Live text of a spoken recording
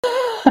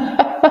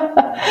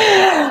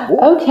Cool.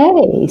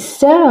 Okay,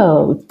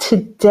 so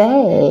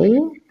today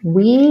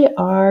we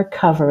are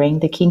covering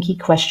the kinky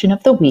question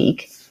of the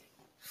week.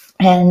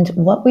 And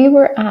what we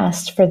were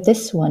asked for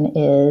this one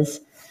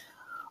is,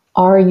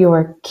 are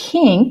your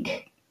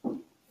kink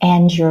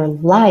and your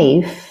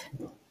life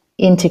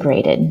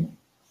integrated?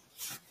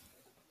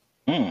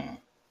 Hmm.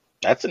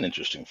 That's an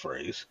interesting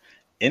phrase.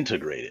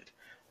 Integrated.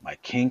 My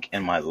kink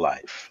and my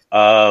life.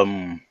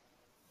 That's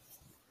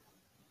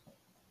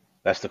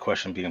the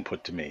question being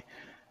put to me.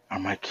 Are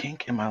my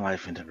kink and my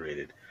life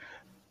integrated?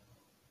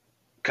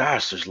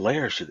 Gosh, there's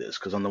layers to this.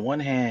 Because on the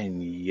one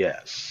hand,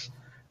 yes.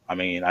 I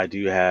mean, I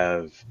do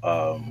have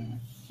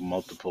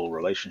multiple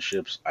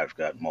relationships. I've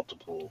got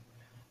multiple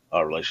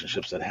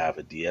relationships that have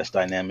a DS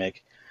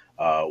dynamic.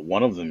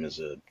 One of them is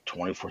a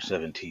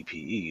 24/7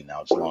 TPE.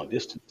 Now it's long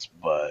distance,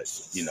 but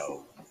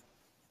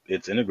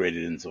it's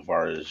integrated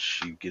insofar as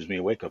she gives me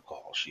a wake up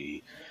call.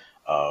 She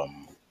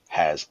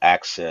has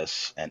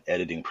access and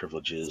editing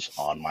privileges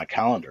on my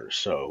calendar.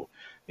 So,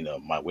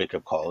 my wake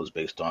up call is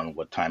based on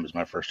what time is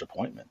my first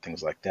appointment,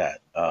 things like that.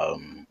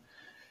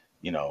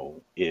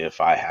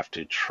 If I have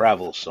to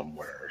travel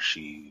somewhere,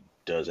 she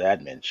does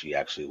admin. She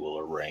actually will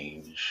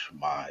arrange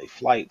my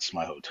flights,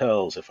 my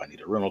hotels, if I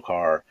need a rental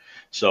car.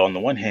 So, on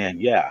the one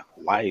hand, yeah,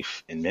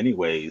 life in many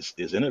ways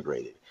is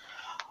integrated.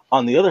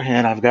 On the other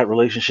hand, I've got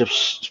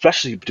relationships,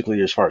 especially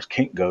particularly as far as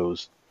kink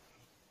goes.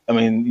 I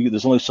mean,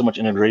 there's only so much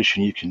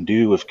integration you can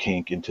do with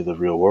kink into the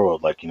real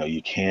world. Like,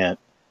 you can't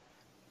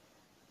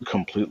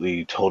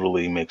completely,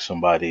 totally make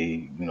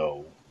somebody,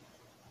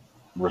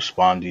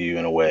 respond to you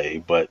in a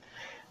way, but,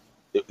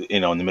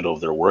 in the middle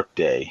of their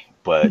workday.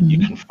 But you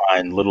can Mhm.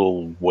 find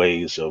little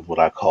ways of what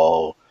I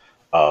call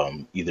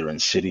either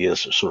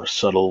insidious or sort of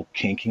subtle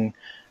kinking,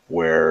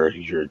 where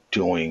you're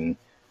doing,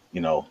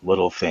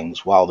 little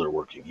things while they're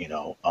working.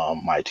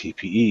 My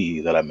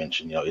TPE that I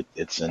mentioned,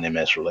 it's an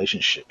MS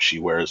relationship. She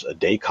wears a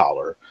day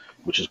collar,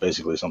 which is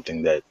basically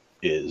something that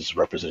is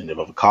representative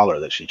of a collar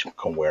that she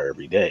can wear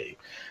every day.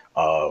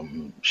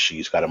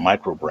 She's got a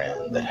micro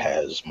brand that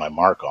has my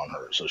mark on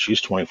her, so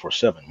she's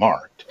 24/7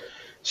 marked.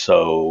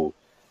 So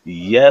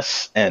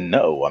yes and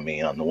no. I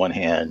mean, on the one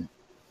hand,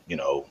 you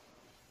know,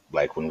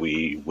 like when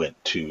we went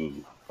to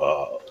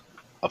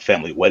a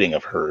family wedding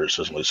of hers,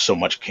 there's only so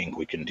much kink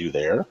we can do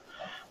there.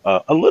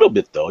 A little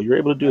bit though, you're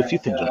able to do a few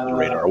things under the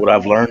radar. What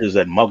I've learned is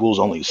that muggles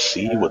only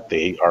see what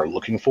they are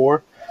looking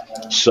for.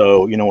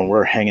 So, when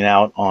we're hanging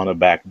out on a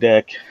back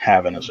deck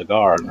having a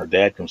cigar and her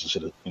dad comes to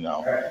sit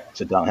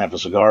down and have a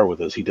cigar with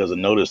us, he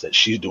doesn't notice that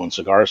she's doing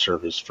cigar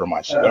service for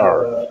my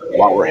cigar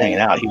while we're hanging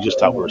out. He just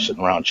thought we were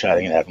sitting around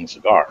chatting and having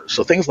cigars.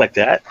 So things like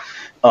that,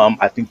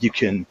 I think you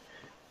can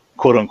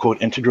quote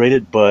unquote integrate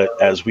it.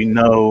 But as we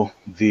know,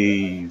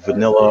 the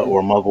vanilla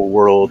or muggle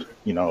world,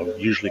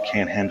 usually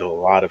can't handle a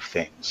lot of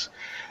things.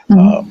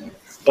 Mhm. Um,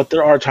 but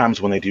there are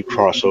times when they do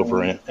cross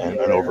over and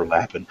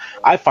overlap, and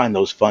I find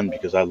those fun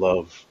because I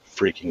love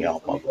freaking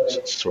out muggles.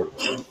 It's sort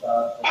of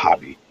a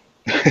hobby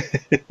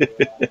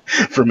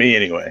for me,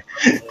 anyway.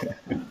 How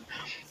about you?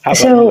 How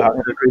So,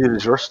 integrated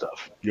is your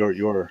stuff?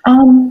 Your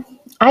um,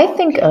 I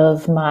think kink?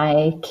 of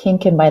my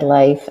kink in my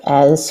life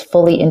as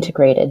fully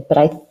integrated, but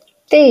I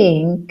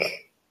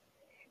think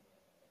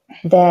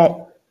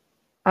that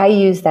I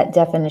use that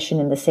definition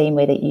in the same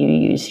way that you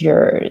use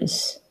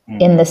yours,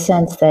 in Hmm. the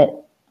sense that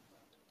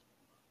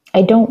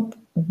I don't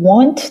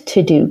want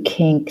to do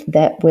kink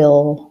that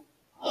will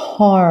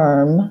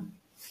harm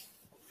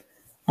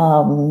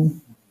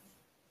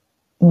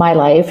my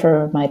life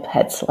or my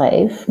pet's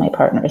life, my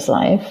partner's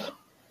life.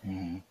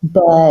 Hmm.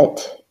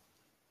 But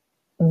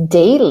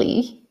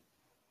daily,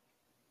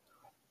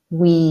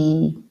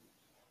 we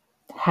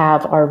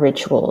have our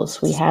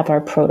rituals, we have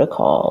our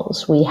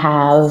protocols, we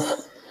have,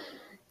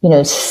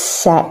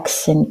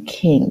 sex and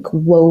kink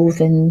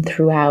woven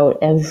throughout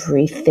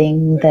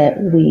everything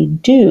that we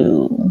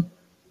do.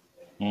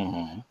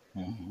 Hmm.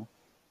 Hmm.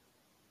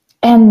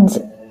 And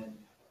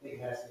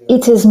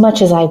it's as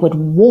much as I would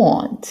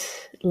want.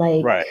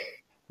 Right. Like,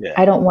 Yeah.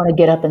 I don't want to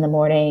get up in the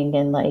morning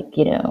and,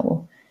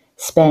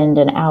 spend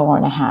an hour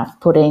and a half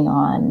putting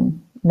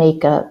on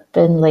makeup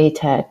and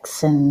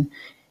latex and,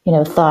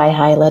 thigh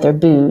high leather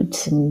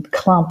boots and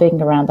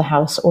clomping around the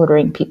house,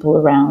 ordering people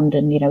around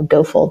and,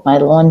 go fold my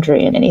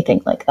laundry and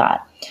anything like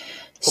that. Oh, come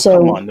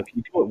So, on. If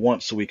you do it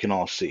once so we can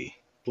all see,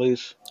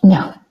 please.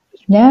 no,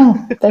 no,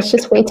 that's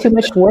just way too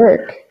much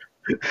work.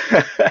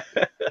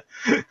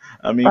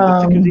 I mean,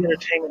 but think of the Um,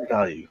 entertainment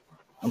value.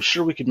 I'm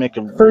sure we could make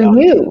a for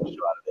reality TV you, show out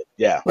of it.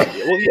 Yeah.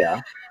 Yeah. Well, yeah.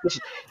 It's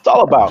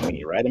all about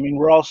me, right? I mean,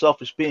 we're all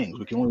selfish beings.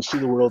 We can only see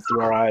the world through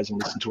our eyes and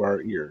listen to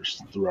our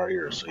ears through our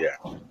ears. So yeah.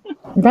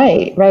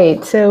 right,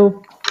 right.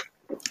 So,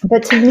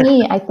 but to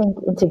me, I think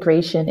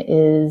integration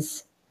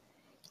is,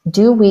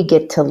 do we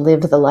get to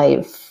live the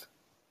life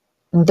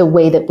the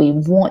way that we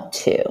want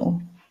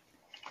to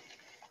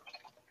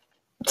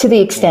the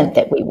extent Mhm.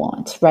 that we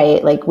want,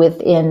 right? Like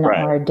within Right.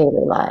 our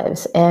daily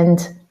lives.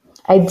 And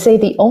I'd say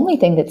the only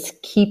thing that's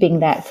keeping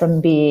that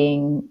from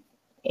being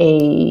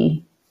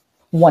a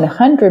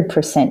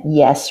 100%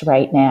 yes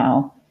right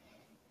now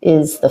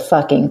is the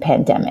fucking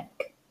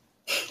pandemic.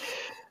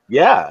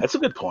 Yeah, that's a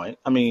good point.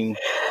 I mean,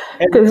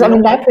 and Because I you know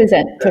mean, what?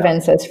 that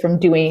prevents us from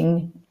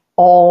doing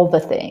all the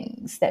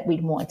things that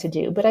we'd want to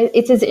do. But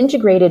it's as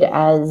integrated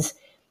as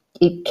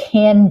it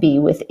can be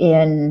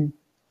within,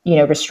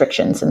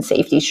 restrictions and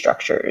safety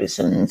structures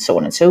and so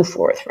on and so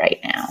forth right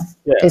now,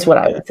 Yeah, is what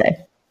I yeah. would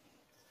say.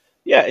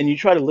 Yeah, and you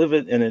try to live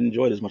it and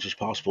enjoy it as much as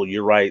possible.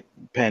 You're right,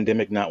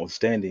 pandemic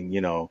notwithstanding,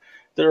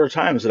 there are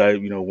times that I,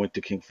 went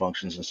to kink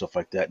functions and stuff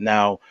like that.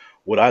 Now,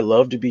 would I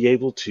love to be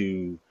able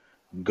to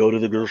go to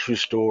the grocery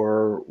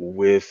store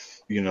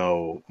with,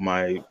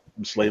 my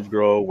slave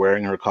girl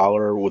wearing her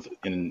collar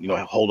and,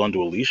 hold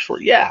onto a leash for,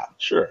 yeah,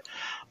 sure.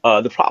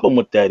 The problem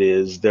with that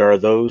is there are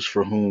those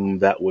for whom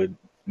that would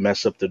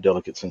mess up their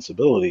delicate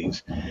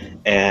sensibilities.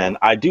 And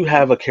I do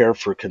have a care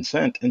for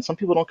consent, and some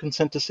people don't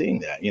consent to seeing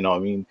that. I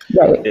mean,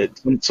 Right.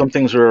 some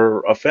things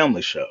are a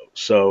family show.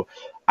 So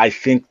I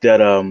think that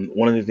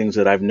one of the things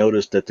that I've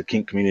noticed that the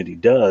kink community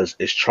does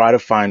is try to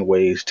find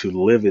ways to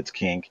live its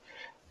kink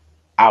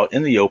out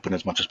in the open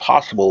as much as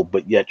possible,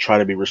 but yet try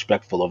to be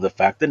respectful of the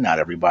fact that not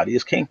everybody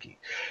is kinky.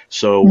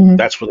 So Mm-hmm.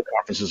 that's where the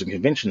conferences and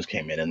conventions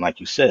came in. And like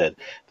you said,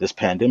 this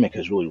pandemic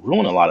has really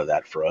ruined a lot of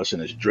that for us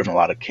and has driven a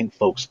lot of kink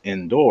folks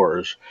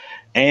indoors.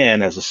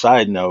 And as a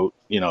side note,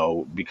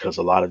 because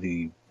a lot of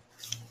the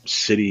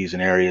cities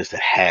and areas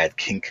that had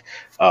kink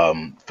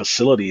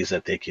facilities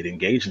that they could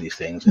engage in these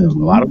things, and a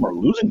lot of them Mm-hmm.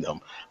 are losing them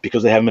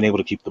because they haven't been able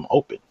to keep them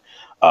open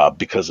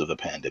because of the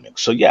pandemic.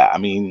 So yeah, I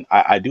mean,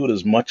 I do it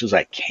as much as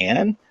I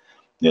can,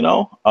 you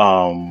know.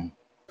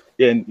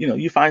 And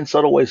you find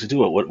subtle ways to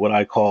do it. What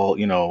I call,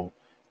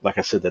 like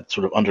I said, that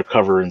sort of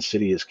undercover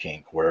insidious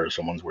kink, where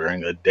someone's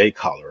wearing a day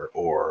collar,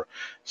 or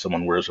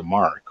someone wears a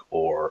mark,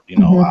 or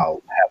Mm-hmm.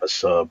 I'll have a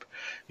sub.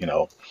 You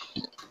know,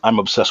 I'm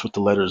obsessed with the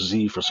letter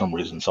Z for some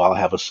reason, so I'll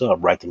have a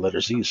sub write the letter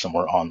Z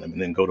somewhere on them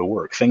and then go to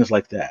work. Things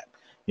like that.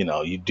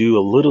 You do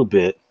a little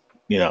bit,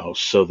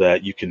 so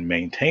that you can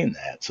maintain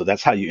that. So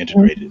that's how you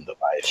integrate it Mm-hmm. into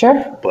life.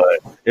 Sure. But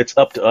it's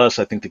up to us,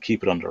 I think, to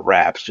keep it under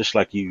wraps, just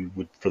like you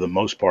would, for the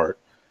most part,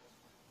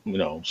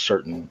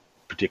 certain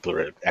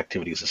particular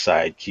activities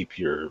aside, keep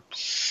your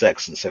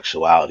sex and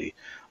sexuality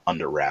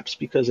under wraps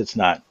because it's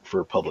not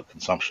for public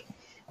consumption,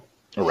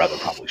 or rather,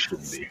 probably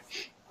shouldn't be.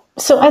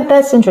 So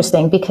that's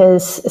interesting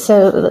because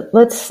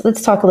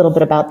let's talk a little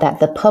bit about that,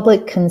 the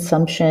public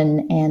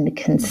consumption and Hmm.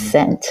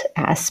 consent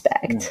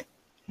aspect.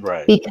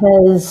 Right.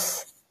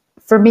 Because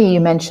for me, you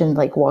mentioned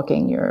like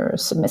walking your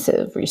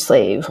submissive or your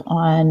slave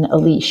on a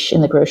leash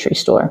in the grocery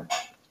store.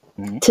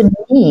 Hmm. To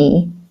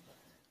me,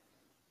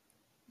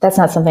 that's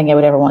not something I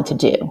would ever want to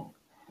do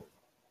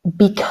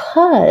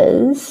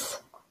because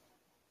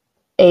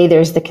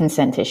there's the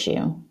consent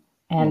issue.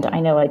 And Hmm. I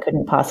know I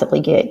couldn't possibly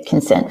get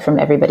consent from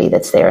everybody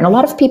that's there. And a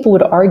lot of people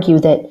would argue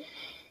that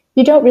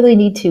you don't really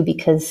need to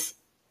because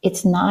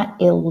it's not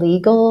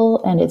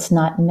illegal and it's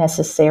not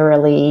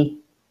necessarily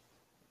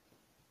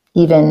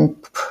even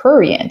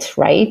prurient,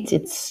 right?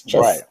 It's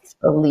Right. just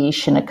a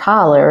leash and a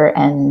collar,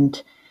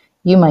 and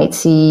you might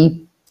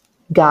see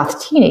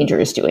goth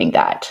teenagers doing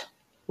that.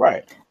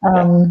 Right.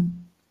 Yeah.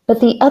 But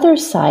the other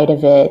side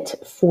of it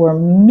for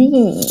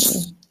me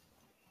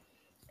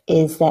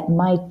is that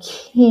my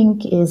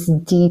kink is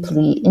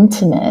deeply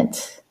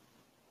intimate.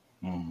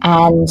 Mm.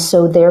 And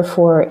so,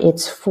 therefore,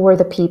 it's for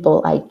the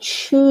people I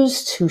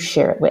choose to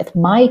share it with.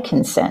 My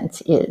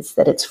consent is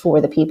that it's for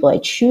the people I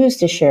choose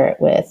to share it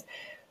with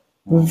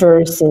Mm.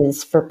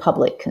 versus for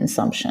public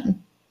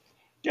consumption.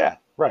 Yeah.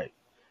 Right.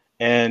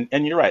 And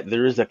you're right.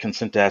 There is that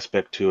consent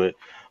aspect to it,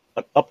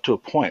 up to a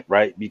point,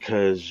 right?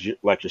 Because,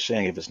 like you're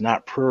saying, if it's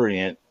not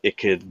prurient, it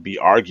could be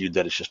argued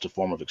that it's just a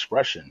form of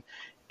expression.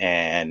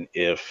 And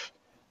if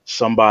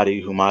somebody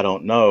whom I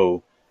don't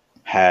know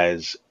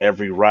has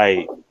every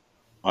right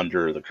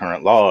under the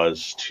current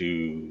laws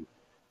to,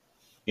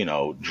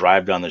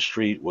 drive down the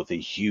street with a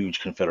huge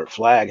Confederate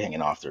flag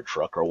hanging off their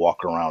truck or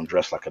walk around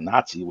dressed like a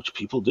Nazi, which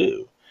people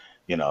do,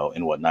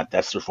 and whatnot.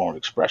 That's their form of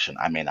expression.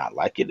 I may not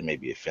like it. It may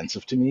be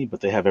offensive to me,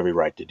 but they have every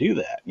right to do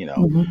that.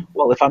 Mm-hmm.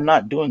 Well, if I'm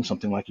not doing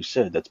something like you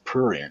said, that's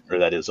prurient or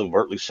that is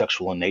overtly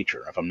sexual in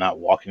nature, if I'm not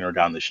walking her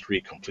down the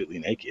street completely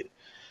naked,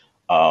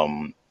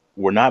 um,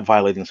 we're not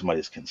violating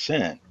somebody's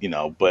consent,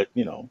 but,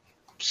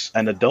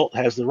 an adult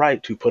has the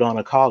right to put on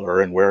a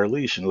collar and wear a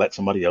leash and let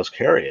somebody else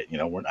carry it.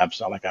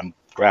 It's not like I'm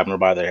grabbing her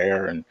by the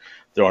hair and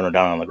throwing her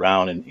down on the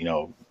ground and,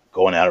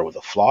 going at her with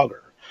a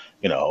flogger.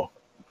 You know,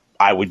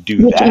 I would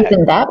do Which that.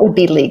 even that would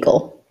be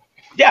legal,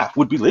 Yeah,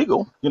 would be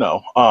legal.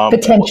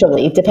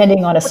 potentially,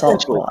 depending on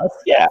assault Potentially. clause.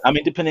 Yeah, I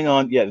mean, depending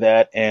on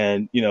that,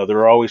 and there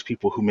are always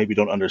people who maybe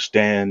don't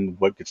understand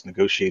what gets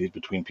negotiated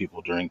between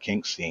people during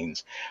kink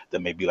scenes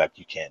that may be like,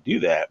 you can't do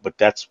that. But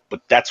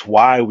that's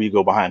why we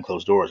go behind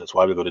closed doors. That's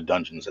why we go to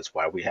dungeons. That's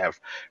why we have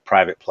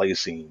private play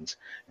scenes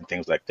and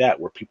things like that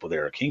where people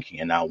there are kinky.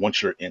 And now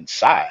once you're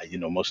inside,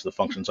 most of the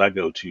functions I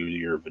go to,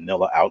 you're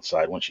vanilla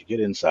outside. Once you get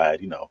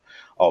inside,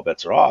 all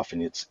bets are off,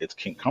 and it's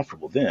kink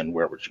comfortable. Then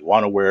wear what you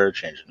want to wear,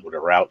 change into whatever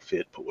whatever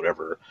outfit, put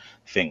whatever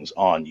things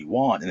on you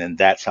want, and then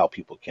that's how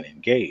people can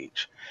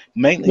engage.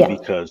 Mainly Yeah.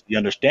 because the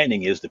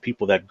understanding is the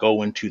people that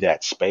go into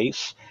that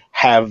space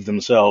have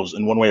themselves,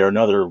 in one way or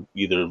another,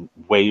 either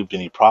waived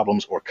any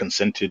problems or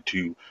consented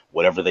to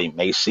whatever they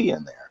may see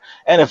in there.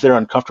 And if they're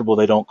uncomfortable,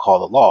 they don't call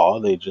the law.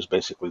 They just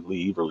basically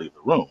leave or leave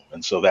the room.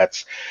 And so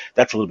that's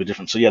a little bit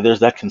different. So yeah, there's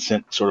that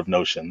consent sort of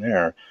notion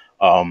there.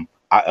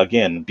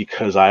 Again,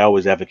 because I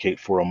always advocate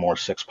for a more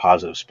sex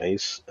positive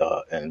space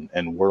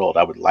and world,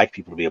 I would like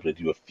people to be able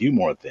to do a few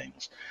more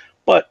things.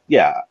 But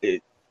yeah,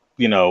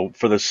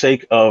 for the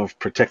sake of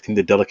protecting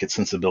the delicate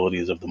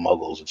sensibilities of the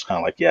muggles, it's kind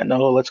of like, yeah,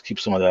 no, let's keep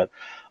some of that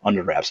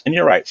under wraps. And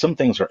you're right, some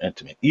things are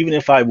intimate. Even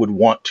if I would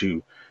want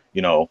to,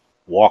 you know,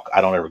 walk,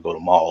 I don't ever go to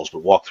malls, but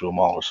walk through a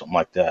mall or something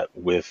like that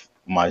with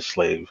my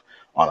slave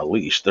on a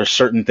leash. There's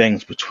certain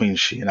things between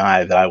she and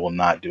I that I will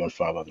not do in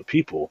front of other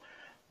people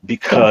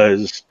Yeah.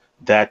 because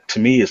that to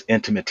me is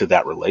intimate to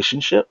that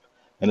relationship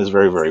and is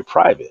very, very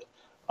private.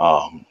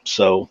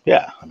 So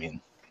yeah, I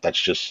mean, that's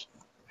just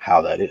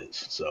how that is.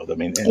 So I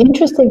mean, and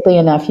Interestingly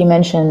enough, you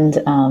mentioned,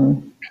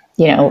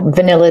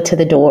 vanilla to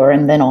the door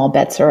and then all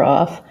bets are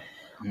off.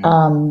 mm,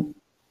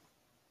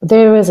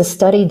 There was a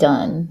study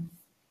done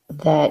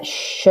that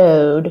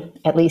showed,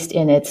 at least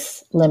in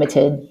its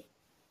limited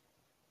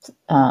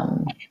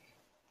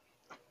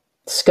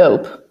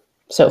scope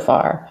so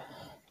far,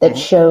 that mhm,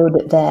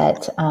 showed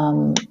that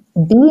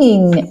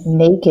being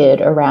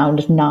naked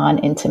around non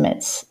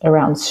intimates,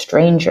 around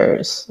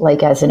strangers,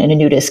 like as in a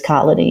nudist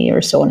colony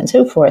or so on and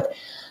so forth,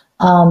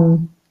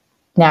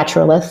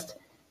 naturalist,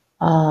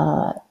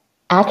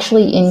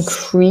 actually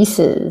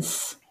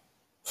increases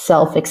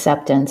self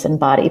acceptance and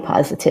body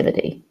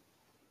positivity.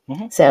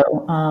 mhm, So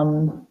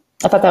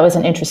I thought that was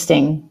an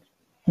interesting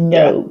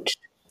yeah, note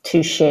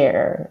to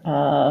share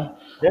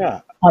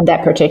yeah, on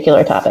that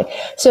particular topic.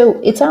 So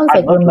it sounds I'd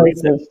like love we're to read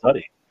that mostly.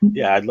 study.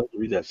 Yeah, I'd love to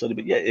read that study.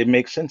 But yeah, it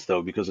makes sense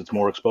though because it's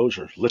more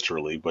exposure,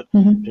 literally. But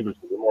Mhm.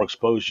 figuratively, the more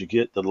exposed you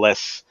get, the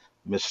less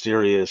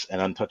mysterious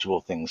and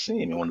untouchable things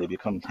seem. And when they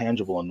become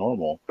tangible and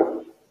normal,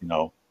 you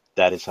know,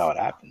 that is how it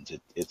happens.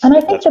 And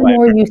I think That's the why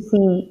more you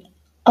see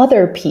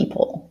other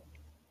people,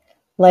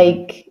 Mhm.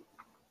 like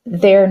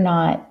they're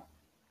not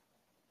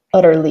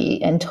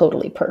utterly and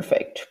totally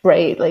perfect,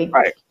 right? Like,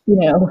 Right.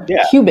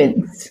 Yeah.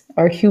 humans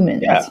are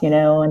Yeah. humans,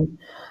 and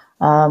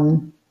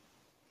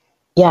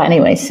yeah,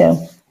 anyway,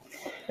 so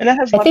And that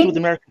has a I lot to do with think,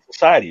 American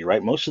society,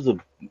 right? Most of the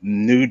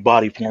nude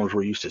body forms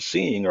we're used to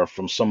seeing are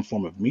from some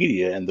form of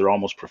media and they're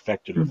almost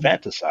perfected or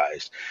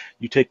fantasized.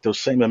 You take those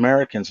same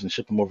Americans and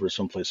ship them over to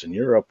someplace in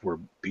Europe where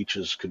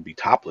beaches could be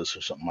topless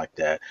or something like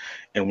that.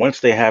 And once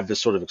they have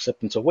this sort of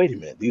acceptance of, wait a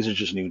minute, these are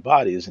just nude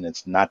bodies and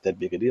it's not that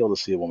big a deal to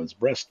see a woman's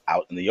breast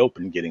out in the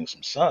open getting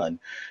some sun,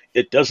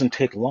 it doesn't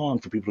take long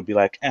for people to be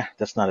like,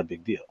 that's not a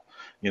big deal.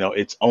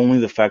 It's only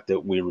the fact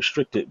that we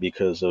restrict it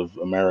because of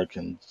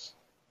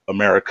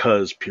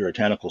America's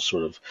puritanical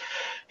sort of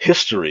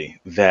history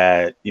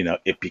that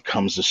it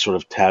becomes this sort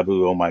of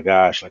taboo. Oh my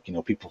gosh, like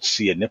people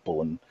see a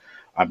nipple, and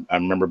I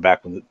remember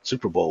back when the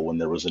Super Bowl when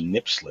there was a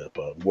nip slip,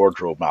 a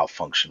wardrobe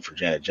malfunction for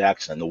Janet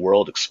Jackson, and the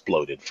world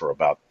exploded for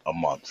about a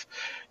month,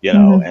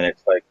 mhm, and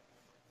it's like,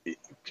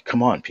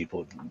 come on,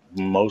 people,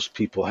 most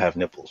people have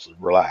nipples,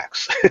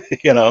 relax,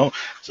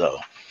 So,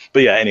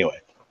 but yeah, anyway,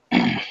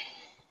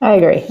 I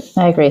agree.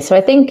 I agree. So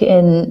I think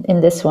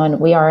in this one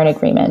we are in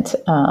agreement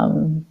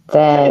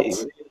hey,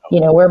 that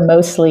we're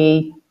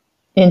mostly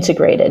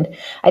integrated.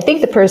 I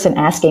think the person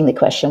asking the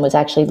question was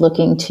actually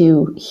looking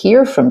to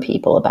hear from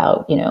people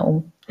about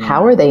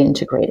how are mm, they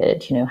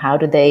integrated. How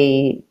do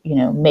they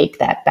make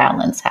that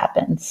balance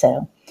happen.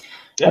 So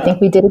I yeah,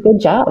 think we did a good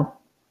job.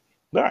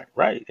 right,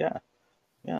 right, yeah.